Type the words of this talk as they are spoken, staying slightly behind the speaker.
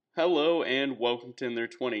Hello and welcome to In Their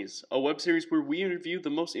 20s, a web series where we interview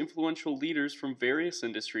the most influential leaders from various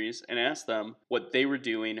industries and ask them what they were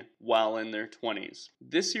doing while in their 20s.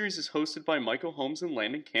 This series is hosted by Michael Holmes and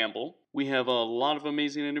Landon Campbell. We have a lot of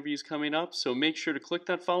amazing interviews coming up, so make sure to click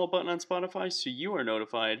that follow button on Spotify so you are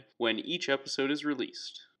notified when each episode is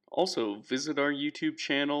released. Also, visit our YouTube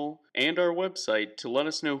channel and our website to let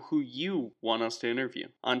us know who you want us to interview.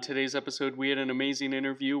 On today's episode, we had an amazing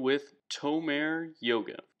interview with Tomer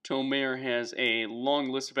Yogev. Tomer has a long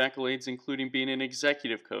list of accolades, including being an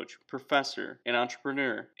executive coach, professor, an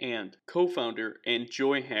entrepreneur, and co-founder and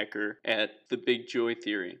joy hacker at the Big Joy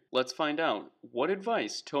Theory. Let's find out what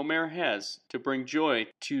advice Tomer has to bring joy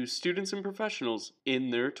to students and professionals in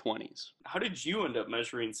their 20s. How did you end up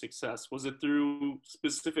measuring success? Was it through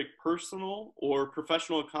specific personal or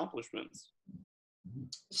professional accomplishments?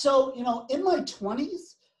 So, in my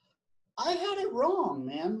 20s, I had it wrong,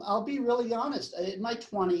 man. I'll be really honest. In my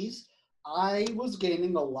 20s, I was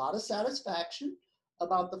gaining a lot of satisfaction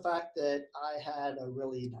about the fact that I had a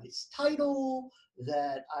really nice title,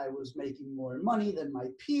 that I was making more money than my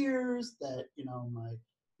peers, that,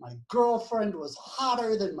 my girlfriend was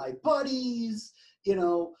hotter than my buddies,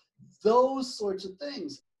 those sorts of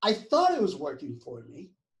things. I thought it was working for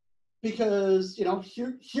me because,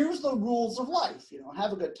 here's the rules of life,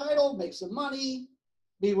 have a good title, make some money,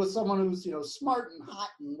 be with someone who's, smart and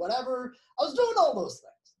hot and whatever. I was doing all those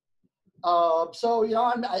things. So,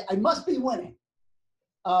 I must be winning.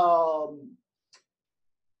 And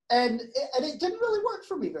it didn't really work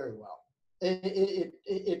for me very well.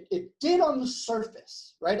 It did on the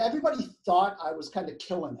surface, right? Everybody thought I was kind of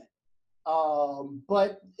killing it.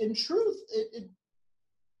 But in truth,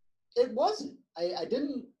 it wasn't. I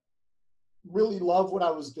didn't really love what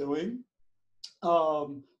I was doing.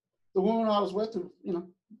 The woman I was with,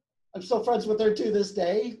 I'm still friends with her to this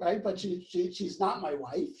day, right? But she's not my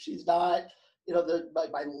wife. She's not,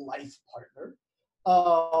 my life partner.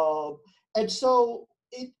 And so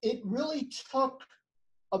it really took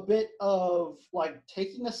a bit of like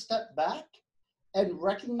taking a step back and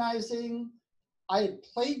recognizing I had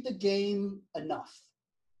played the game enough.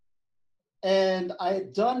 And I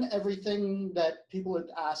had done everything that people had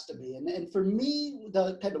asked of me. And for me,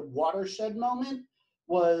 the kind of watershed moment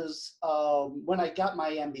was when I got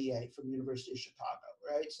my MBA from the University of Chicago,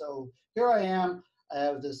 right? So here I am, I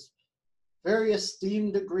have this very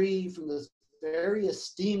esteemed degree from this very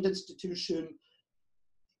esteemed institution.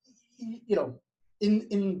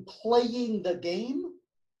 In playing the game,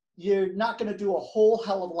 you're not gonna do a whole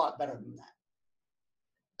hell of a lot better than that.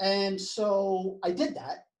 And so I did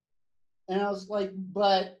that, and I was like,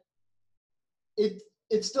 but it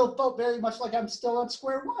still felt very much like I'm still at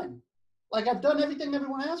square one. Like I've done everything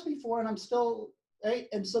everyone asked me for and I'm still, right?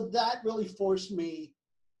 And so that really forced me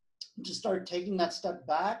to start taking that step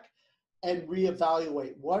back and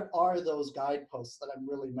reevaluate what are those guideposts that I'm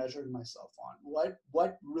really measuring myself on?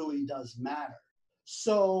 What really does matter?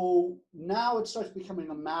 So now it starts becoming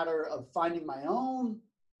a matter of finding my own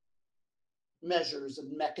measures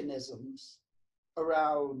and mechanisms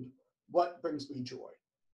around what brings me joy.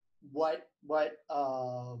 What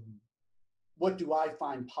do I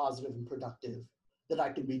find positive and productive that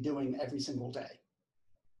I can be doing every single day?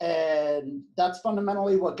 And that's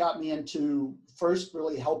fundamentally what got me into first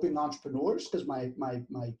really helping entrepreneurs, because my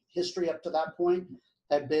history up to that point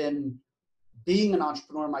had been being an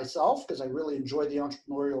entrepreneur myself, because I really enjoyed the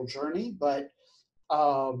entrepreneurial journey, but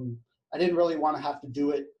I didn't really want to have to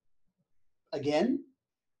do it again.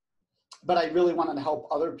 But I really wanted to help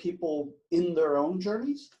other people in their own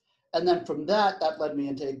journeys. And then from that led me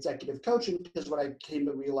into executive coaching, because what I came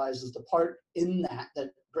to realize is the part in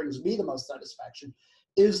that brings me the most satisfaction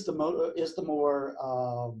is the more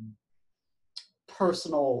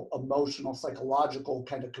personal, emotional, psychological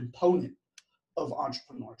kind of component of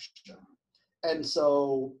entrepreneurship. And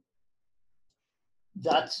so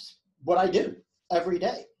that's what I do every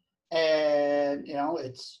day. And,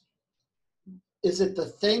 is it the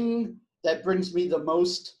thing that brings me the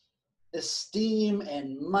most esteem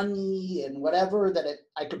and money and whatever that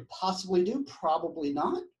I could possibly do? Probably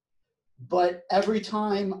not. But every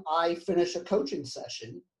time I finish a coaching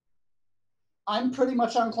session, I'm pretty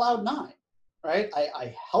much on cloud nine, right?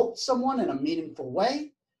 I helped someone in a meaningful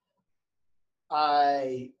way.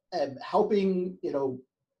 I am helping,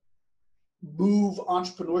 move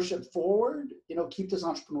entrepreneurship forward, keep this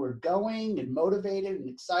entrepreneur going and motivated and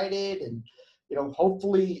excited and,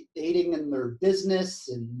 hopefully aiding in their business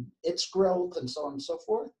and its growth and so on and so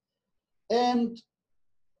forth. And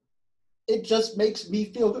it just makes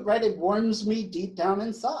me feel good, right? It warms me deep down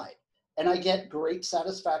inside. And I get great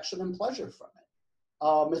satisfaction and pleasure from it.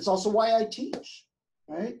 It's also why I teach.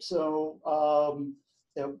 right? So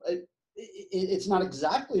you know, it's not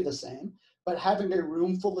exactly the same, but having a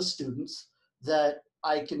room full of students that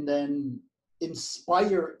I can then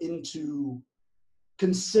inspire into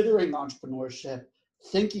considering entrepreneurship,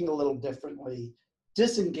 thinking a little differently,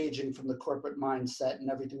 disengaging from the corporate mindset and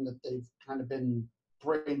everything that they've kind of been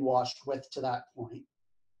brainwashed with to that point.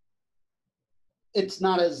 It's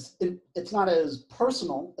not as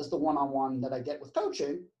personal as the one-on-one that I get with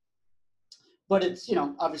coaching, but it's, you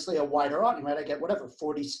know, obviously a wider audience, right? I get whatever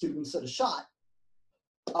 40 students at a shot,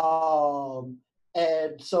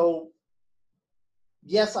 and so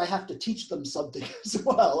yes, I have to teach them something as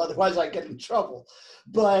well, otherwise I get in trouble.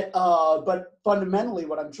 But fundamentally,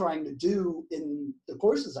 what I'm trying to do in the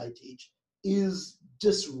courses I teach is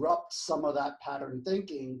disrupt some of that pattern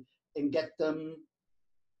thinking and get them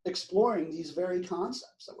exploring these very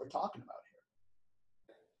concepts that we're talking about here.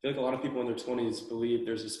 I feel like a lot of people in their 20s believe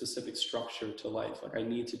there's a specific structure to life. Like, I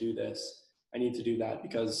need to do this, I need to do that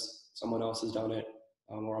because someone else has done it,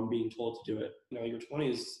 or I'm being told to do it. You know, your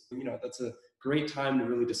 20s, you know, that's a great time to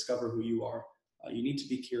really discover who you are. You need to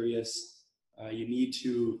be curious. You need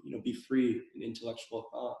to, you know, be free in intellectual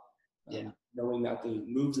thought. Knowing that the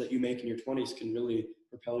moves that you make in your 20s can really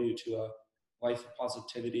propel you to a life of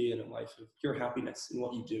positivity and a life of pure happiness in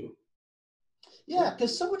what you do. Yeah,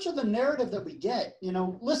 because so much of the narrative that we get, you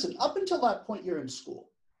know, listen, up until that point you're in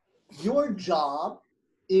school, your job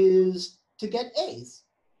is to get A's,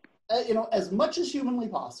 you know, as much as humanly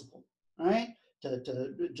possible, right?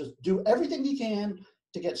 To just do everything you can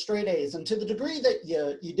to get straight A's. And to the degree that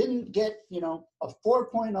you didn't get, you know, a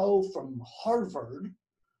 4.0 from Harvard,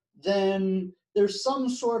 then there's some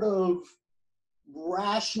sort of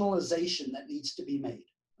rationalization that needs to be made,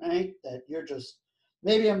 right? That you're just,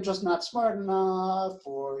 maybe I'm just not smart enough,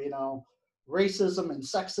 or, you know, racism and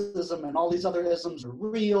sexism and all these other isms are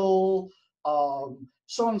real,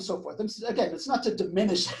 so on and so forth. And again, it's not to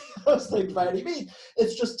diminish those things by any means.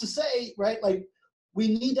 It's just to say, right, like, we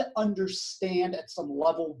need to understand at some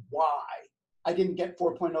level why I didn't get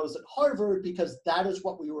 4.0s at Harvard, because that is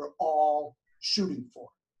what we were all shooting for,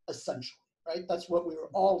 essentially, right? That's what we were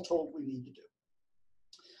all told we need to do.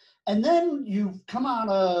 And then you come out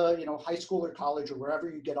of, you know, high school or college or wherever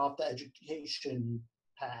you get off the education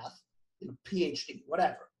path, you know, PhD,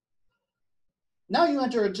 whatever. Now you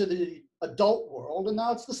enter into the adult world, and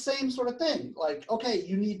now it's the same sort of thing. Like, okay,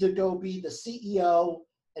 you need to go be the CEO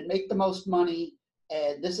and make the most money,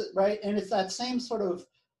 and this is right. And it's that same sort of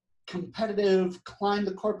competitive, climb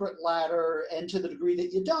the corporate ladder, and to the degree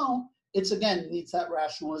that you don't, it's again needs that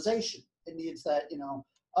rationalization. It needs that, you know,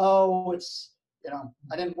 oh, it's, you know,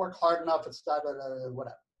 I didn't work hard enough, it's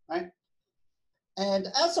whatever, right? And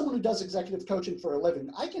as someone who does executive coaching for a living,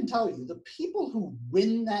 I can tell you the people who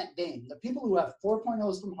win that game, the people who have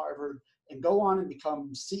 4.0s from Harvard and go on and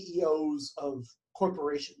become CEOs of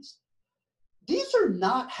corporations, these are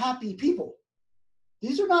not happy people.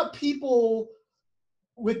 These are not people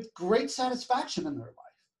with great satisfaction in their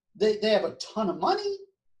life. They have a ton of money.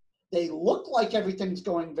 They look like everything's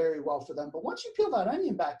going very well for them. But once you peel that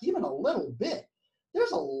onion back even a little bit,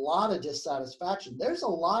 there's a lot of dissatisfaction. There's a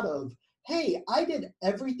lot of, hey, I did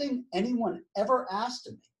everything anyone ever asked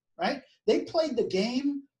of me, right? They played the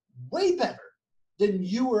game way better than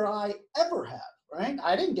you or I ever have, right?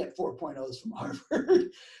 I didn't get 4.0s from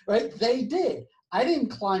Harvard, right? They did. I didn't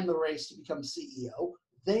climb the race to become CEO.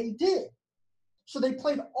 They did. So they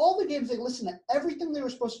played all the games, they listened to everything they were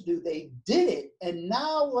supposed to do, they did it, and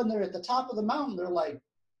now when they're at the top of the mountain, they're like,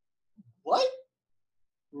 what?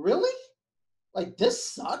 Really? Like, this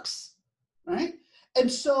sucks, right?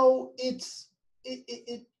 And so it's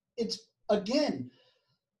again,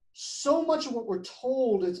 so much of what we're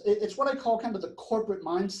told is, it's what I call kind of the corporate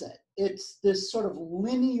mindset. It's this sort of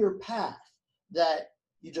linear path that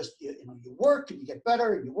you just, you know, you work and you get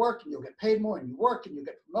better, and you work and you'll get paid more, and you work and you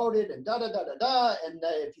get promoted, and da-da-da-da-da. And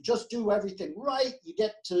if you just do everything right, you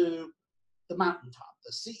get to the mountaintop,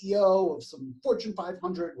 the CEO of some Fortune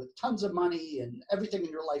 500 with tons of money, and everything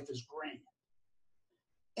in your life is grand.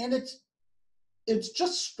 And it's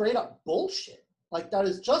just straight up bullshit. Like, that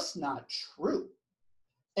is just not true.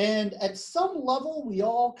 And at some level, we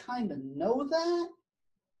all kind of know that.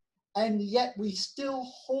 And yet we still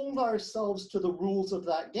hold ourselves to the rules of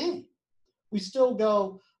that game. We still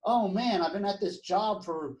go, oh man, I've been at this job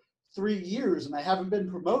for 3 years and I haven't been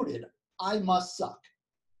promoted. I must suck.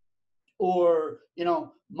 Or, you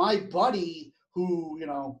know, my buddy who, you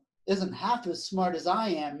know, isn't half as smart as I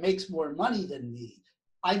am makes more money than me.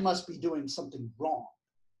 I must be doing something wrong.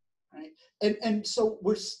 Right? And so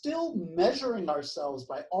we're still measuring ourselves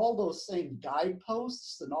by all those same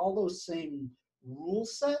guideposts and all those same rule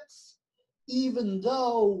sets, even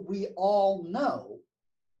though we all know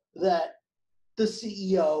that the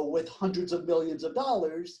CEO with hundreds of millions of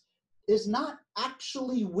dollars is not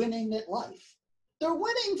actually winning at life. They're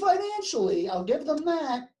winning financially, I'll give them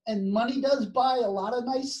that, and money does buy a lot of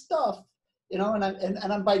nice stuff, and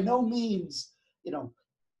I'm by no means,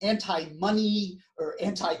 anti-money or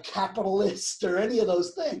anti-capitalist or any of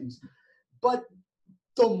those things. But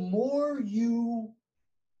the more you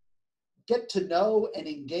get to know and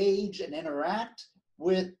engage and interact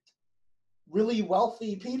with really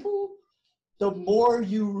wealthy people, the more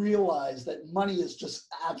you realize that money is just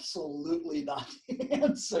absolutely not the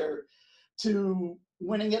answer to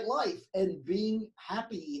winning at life and being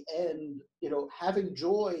happy and, having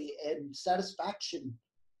joy and satisfaction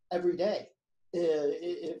every day.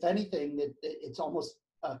 If anything, it's almost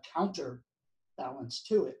a counterbalance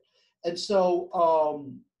to it. And so,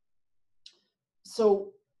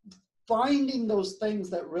 so finding those things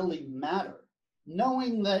that really matter,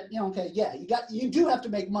 knowing that, you do have to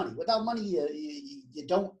make money. Without money, you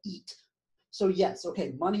don't eat. So yes,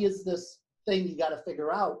 okay, money is this thing you got to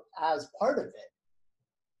figure out as part of it,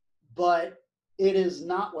 but it is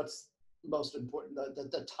not what's most important.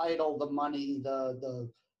 The title, the money, the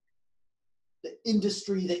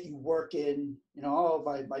industry that you work in.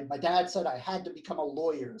 My dad said I had to become a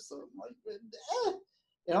lawyer, so I'm like,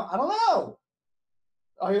 I don't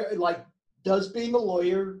know. Does being a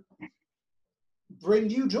lawyer bring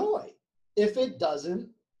you joy? If it doesn't,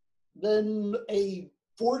 then a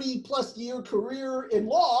 40+ year career in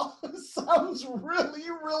law sounds really,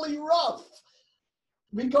 really rough,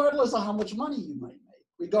 regardless of how much money you might make,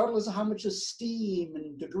 regardless of how much esteem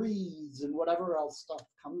and degrees and whatever else stuff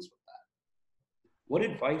comes with that. What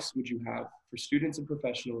advice would you have for students and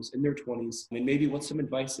professionals in their 20s? And maybe what's some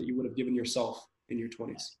advice that you would have given yourself in your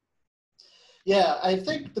 20s? Yeah, I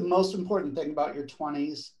think the most important thing about your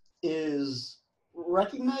 20s is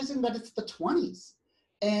recognizing that it's the 20s.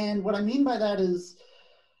 And what I mean by that is,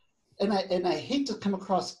 and I hate to come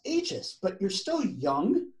across ageist, but you're still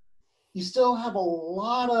young. You still have a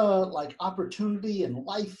lot of opportunity and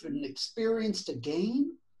life and experience to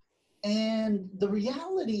gain. And the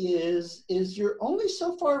reality is you're only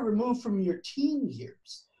so far removed from your teen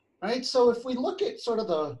years, right? So if we look at sort of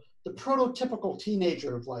the prototypical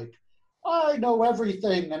teenager of I know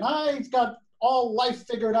everything and I've got all life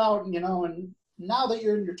figured out, and now that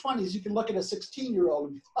you're in your 20s, you can look at a 16-year-old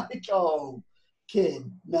and be like, oh,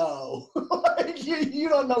 kid, no. you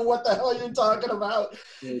don't know what the hell you're talking about.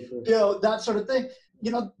 That sort of thing.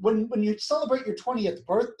 When you celebrate your 20th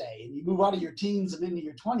birthday and you move out of your teens and into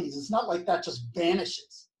your 20s, it's not like that just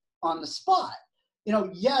vanishes on the spot.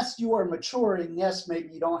 Yes, you are maturing. Yes, maybe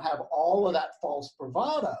you don't have all of that false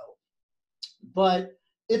bravado, but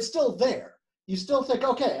it's still there. You still think,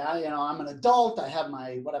 okay, I'm an adult. I have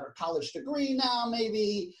my whatever college degree now.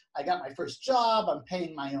 Maybe I got my first job. I'm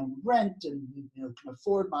paying my own rent and can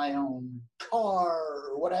afford my own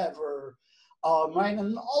car or whatever. Right,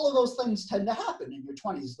 and all of those things tend to happen in your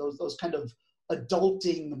 20s. Those kind of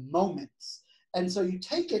adulting moments, and so you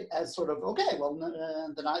take it as sort of, okay, well then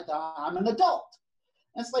I'm an adult.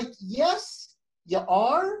 And it's like, yes, you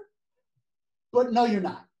are, but no, you're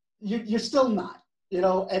not. You're still not.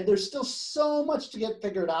 And there's still so much to get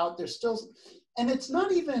figured out. There's still, and it's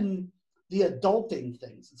not even the adulting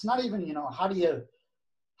things. It's not even, how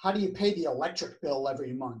do you pay the electric bill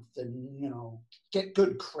every month and, get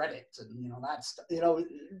good credit and, that's,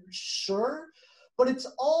 sure. But it's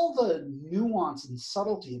all the nuance and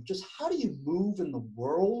subtlety of just how do you move in the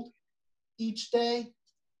world each day.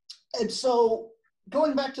 And so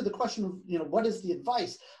going back to the question of, what is the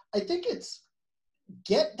advice? I think it's,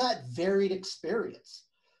 get that varied experience,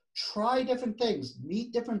 try different things,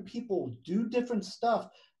 meet different people, do different stuff,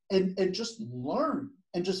 and just learn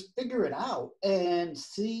and just figure it out and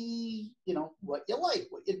see, what you like,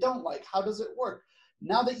 what you don't like, how does it work.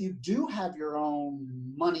 Now that you do have your own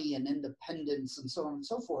money and independence and so on and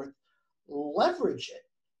so forth, leverage it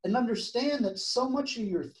and understand that so much of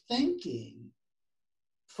your thinking,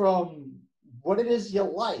 from what it is you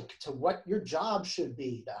like, to what your job should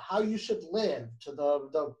be, to how you should live, to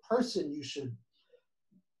the person you should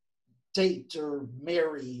date or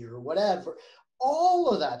marry or whatever, all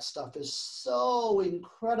of that stuff is so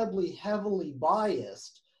incredibly heavily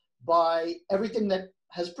biased by everything that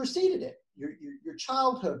has preceded it. Your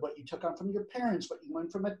childhood, what you took on from your parents, what you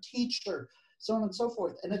learned from a teacher, so on and so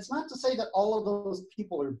forth. And it's not to say that all of those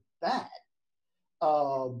people are bad,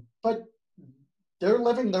 but they're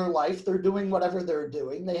living their life. They're doing whatever they're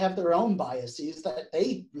doing. They have their own biases that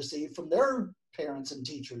they receive from their parents and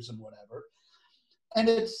teachers and whatever. And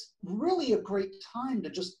it's really a great time to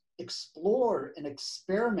just explore and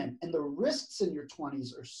experiment, and the risks in your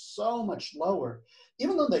 20s are so much lower,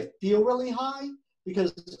 even though they feel really high,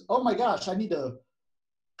 because, oh my gosh, I need to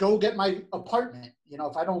go get my apartment. You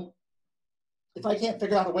know, if I can't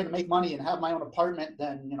figure out a way to make money and have my own apartment,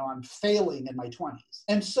 then, you know, I'm failing in my 20s.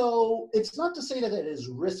 And so it's not to say that it is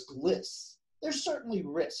riskless. There's certainly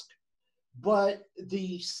risk, but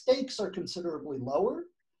the stakes are considerably lower.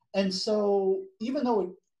 And so even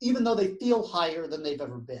though they feel higher than they've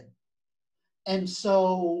ever been. And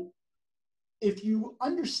so if you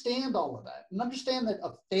understand all of that and understand that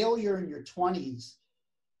a failure in your 20s,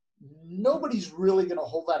 nobody's really going to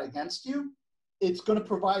hold that against you. It's going to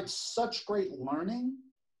provide such great learning.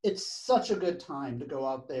 It's such a good time to go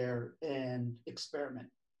out there and experiment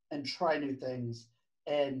and try new things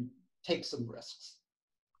and take some risks.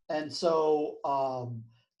 And so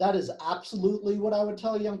that is absolutely what I would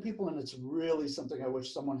tell young people. And it's really something I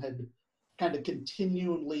wish someone had kind of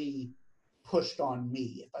continually pushed on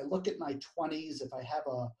me. If I look at my 20s, if I have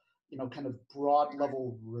a, you know, kind of broad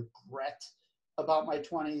level regret about my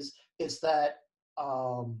 20s, it's that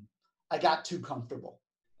I got too comfortable.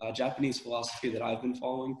 Japanese philosophy that I've been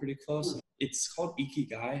following pretty close. It's called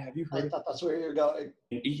Ikigai. Have you heard? I thought that's where you're going.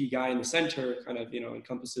 Ikigai in the center kind of,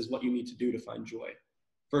 encompasses what you need to do to find joy.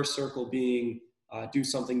 First circle being do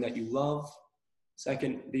something that you love.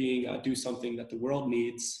 Second being do something that the world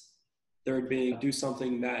needs. Third being do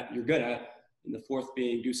something that you're good at. And the fourth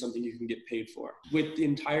being do something you can get paid for. With the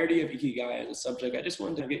entirety of Ikigai as a subject, I just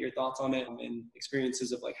wanted to get your thoughts on it and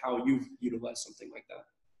experiences of like how you've utilized something like that.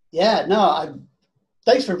 Yeah, no,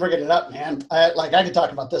 thanks for bringing it up, man. I could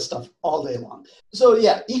talk about this stuff all day long. So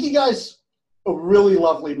yeah, Ikigai's a really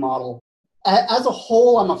lovely model. As a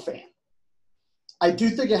whole, I'm a fan. I do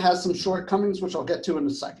think it has some shortcomings, which I'll get to in a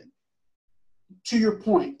second. To your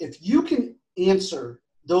point, if you can answer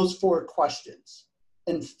those 4 questions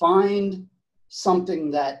and find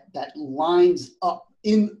something that lines up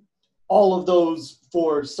in all of those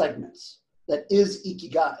 4 segments that is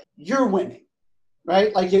Ikigai, you're winning.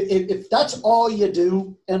 Right? Like if that's all you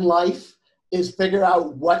do in life is figure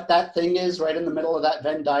out what that thing is right in the middle of that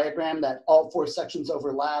Venn diagram, that all 4 sections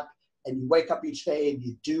overlap, and you wake up each day and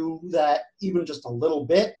you do that even just a little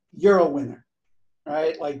bit, you're a winner,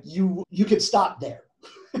 right? Like you could stop there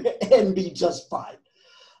and be just fine.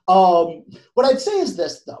 What I'd say is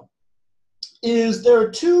this though, is there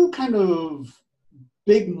are 2 kind of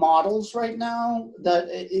big models right now that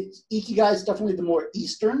Ikigai is definitely the more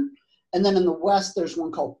Eastern. And then in the West, there's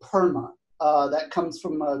one called PERMA that comes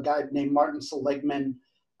from a guy named Martin Seligman,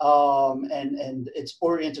 and it's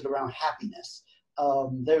oriented around happiness.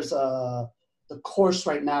 There's the course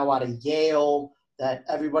right now out of Yale that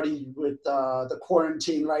everybody with the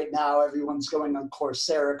quarantine right now, everyone's going on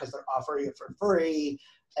Coursera because they're offering it for free,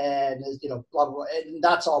 and blah, blah, blah. And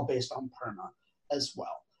that's all based on PERMA as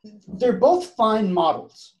well. They're both fine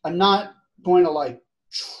models. I'm not going to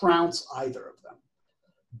trounce either of them.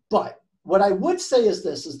 But what I would say is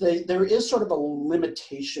this, is there is sort of a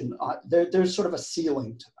limitation, there's sort of a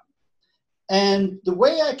ceiling to them. And the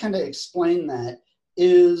way I kind of explain that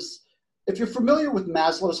is, if you're familiar with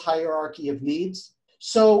Maslow's hierarchy of needs,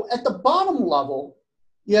 so at the bottom level,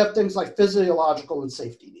 you have things like physiological and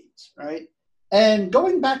safety needs, right? And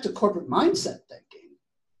going back to corporate mindset thinking,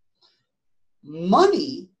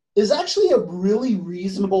 money is actually a really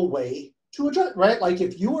reasonable way to address, right? Like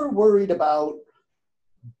if you are worried about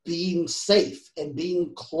being safe and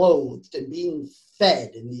being clothed and being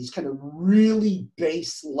fed and these kind of really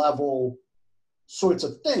base level sorts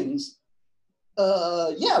of things,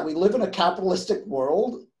 yeah, we live in a capitalistic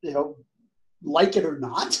world, like it or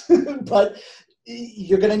not, but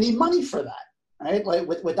you're going to need money for that, right?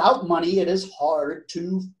 Like without money, it is hard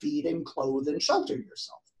to feed and clothe and shelter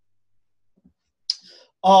yourself.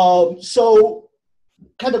 So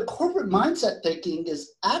kind of corporate mindset thinking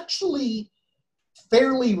is actually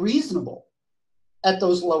fairly reasonable at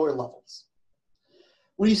those lower levels.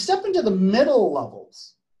 When you step into the middle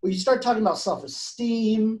levels, where you start talking about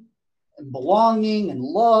self-esteem and belonging and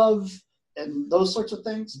love and those sorts of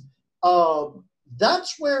things,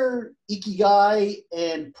 that's where Ikigai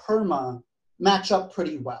and PERMA match up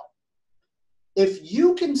pretty well. If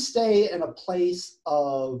you can stay in a place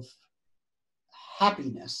of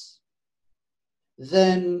happiness,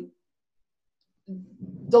 then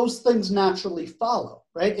those things naturally follow,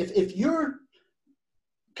 right? If you're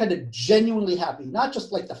kind of genuinely happy, not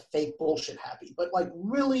just like the fake bullshit happy, but like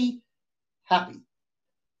really happy,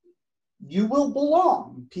 you will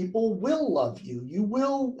belong. People will love you. You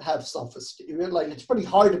will have self-esteem. Like it's pretty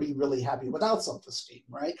hard to be really happy without self-esteem,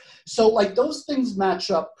 right? So like those things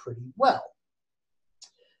match up pretty well.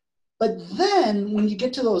 But then when you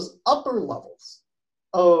get to those upper levels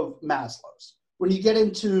of Maslow's, when you get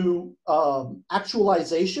into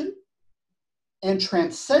actualization and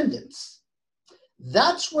transcendence,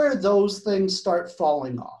 that's where those things start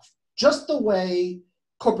falling off. Just the way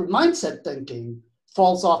corporate mindset thinking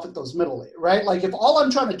falls off at those middle, right? Like if all I'm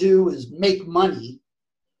trying to do is make money,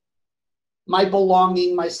 my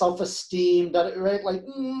belonging, my self-esteem, right? Like,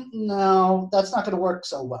 no, that's not going to work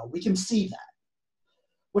so well. We can see that.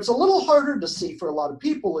 What's a little harder to see for a lot of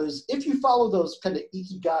people is if you follow those kind of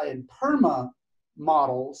Ikigai and Perma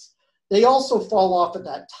models, they also fall off at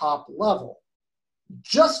that top level.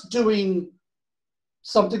 Just doing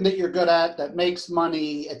something that you're good at, that makes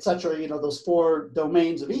money, etc., those 4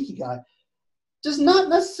 domains of Ikigai, does not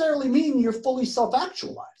necessarily mean you're fully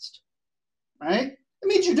self-actualized, right? It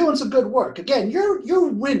means you're doing some good work. Again, you're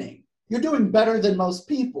winning. You're doing better than most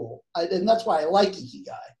people, and that's why I like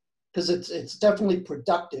Ikigai, because it's definitely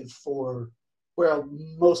productive for where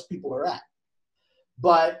most people are at.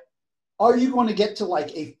 But are you going to get to like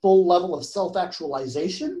a full level of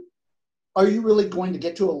self-actualization? Are you really going to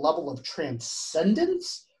get to a level of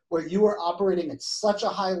transcendence where you are operating at such a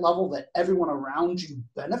high level that everyone around you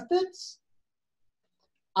benefits?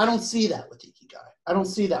 I don't see that with Ikigai. I don't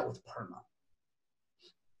see that with Perma.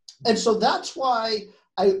 And so that's why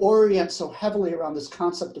I orient so heavily around this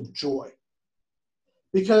concept of joy.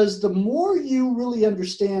 Because the more you really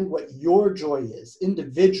understand what your joy is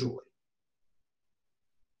individually,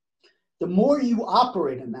 the more you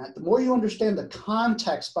operate in that, the more you understand the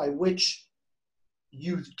context by which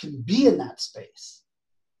you can be in that space,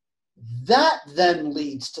 that then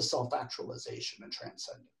leads to self-actualization and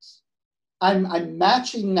transcendence. I'm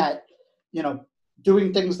matching that,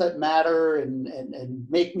 doing things that matter and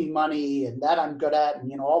make me money and that I'm good at,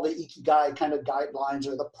 and all the Ikigai kind of guidelines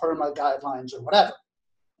or the Perma guidelines or whatever,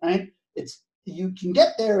 right? You can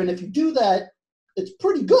get there, and if you do that, it's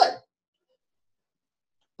pretty good.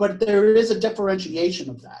 But there is a differentiation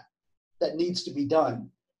of that needs to be done.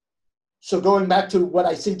 So going back to what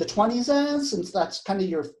I see the 20s as, since that's kind of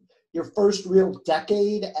your first real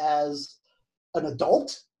decade as an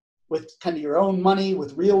adult, with kind of your own money,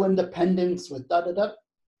 with real independence, with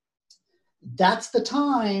that's the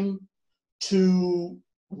time to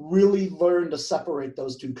really learn to separate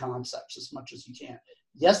those 2 concepts as much as you can.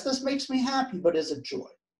 Yes, this makes me happy, but is it joy?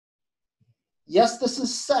 Yes, this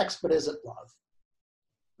is sex, but is it love?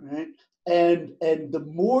 Right? And the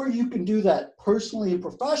more you can do that personally and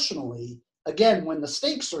professionally, again, when the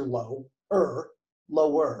stakes are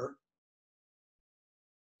lower,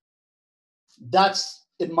 that's,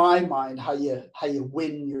 in my mind, how you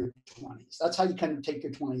win your 20s. That's how you kind of take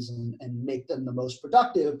your 20s and make them the most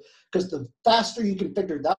productive, because the faster you can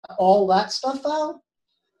figure all that stuff out,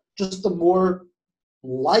 just the more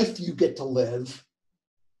life you get to live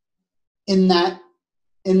in that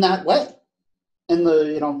way. And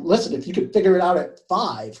listen, if you could figure it out at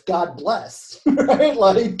 5, God bless, right?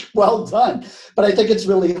 Like, well done. But I think it's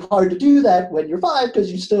really hard to do that when you're 5,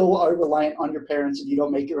 because you still are reliant on your parents and you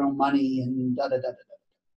don't make your own money and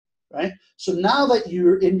right? So now that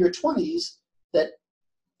you're in your 20s,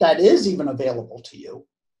 that is even available to you,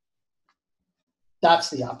 that's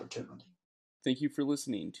the opportunity. Thank you for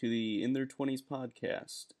listening to the In Their 20s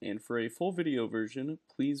podcast. And for a full video version,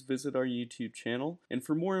 please visit our YouTube channel. And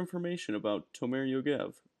for more information about Tomer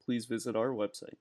Yogev, please visit our website.